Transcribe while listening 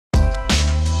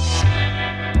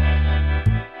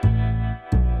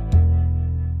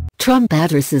Trump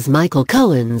addresses Michael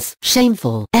Cohen's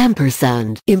shameful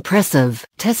 &impressive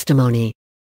testimony.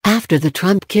 After the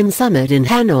Trump-Kim summit in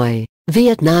Hanoi,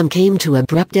 Vietnam came to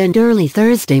abrupt end early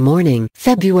Thursday morning,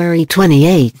 February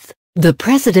 28. The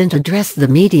president addressed the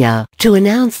media to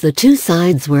announce the two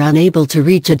sides were unable to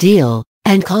reach a deal,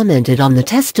 and commented on the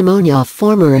testimony of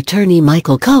former attorney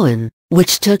Michael Cohen,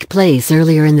 which took place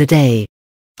earlier in the day.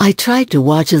 "I tried to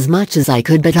watch as much as I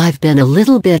could, but I've been a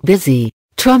little bit busy,"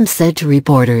 Trump said to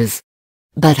reporters.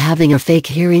 But having a fake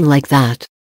hearing like that,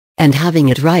 and having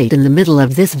it right in the middle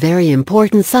of this very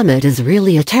important summit, is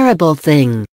really a terrible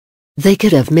thing. They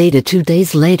could have made it 2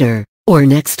 days later, or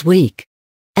next week.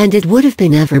 And it would have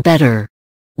been ever better.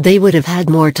 They would have had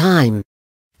more time.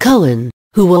 Cohen,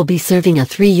 who will be serving a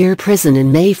 3-year prison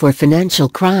in May for financial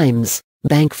crimes,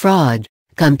 bank fraud,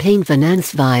 campaign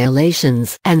finance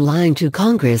violations, and lying to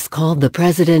Congress, called the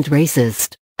president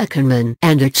racist, a conman,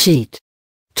 and a cheat.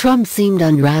 Trump seemed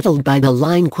unrattled by the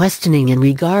line questioning in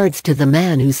regards to the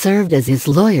man who served as his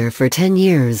lawyer for 10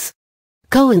 years.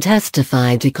 Cohen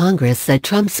testified to Congress that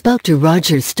Trump spoke to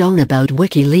Roger Stone about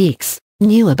WikiLeaks,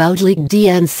 knew about leaked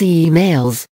DNC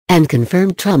emails, and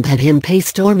confirmed Trump had him pay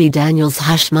Stormy Daniels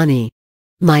hush money.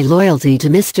 "My loyalty to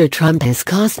Mr. Trump has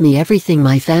cost me everything: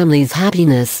 my family's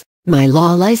happiness, my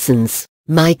law license,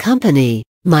 my company,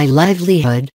 my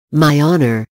livelihood, my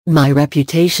honor, my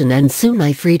reputation, and soon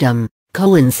my freedom,"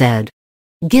 Cohen said.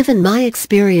 "Given my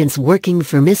experience working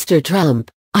for Mr. Trump,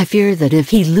 I fear that if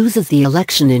he loses the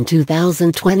election in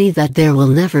 2020, that there will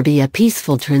never be a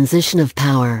peaceful transition of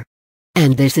power.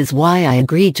 And this is why I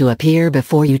agreed to appear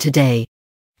before you today."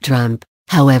 Trump,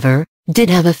 however, did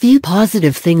have a few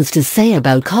positive things to say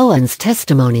about Cohen's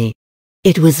testimony.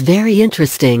 It was very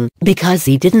interesting, because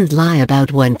he didn't lie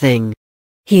about one thing.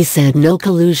 He said no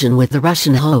collusion with the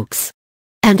Russian hoax.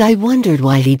 And I wondered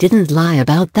why he didn't lie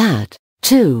about that,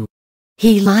 too.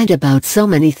 He lied about so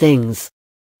many things.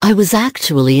 I was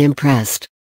actually impressed.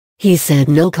 He said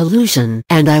no collusion,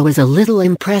 and I was a little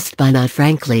impressed by that,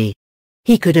 frankly.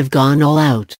 He could have gone all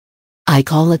out. "I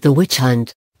call it the witch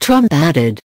hunt," Trump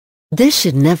added. "This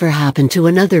should never happen to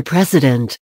another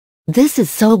president. This is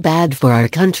so bad for our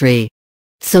country.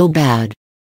 So bad.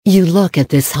 You look at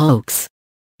this hoax.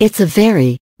 It's a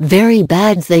very, very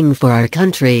bad thing for our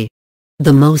country."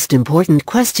 The most important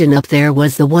question up there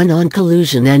was the one on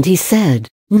collusion, and he said,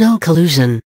 "No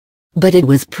collusion." But it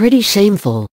was pretty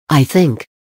shameful, I think.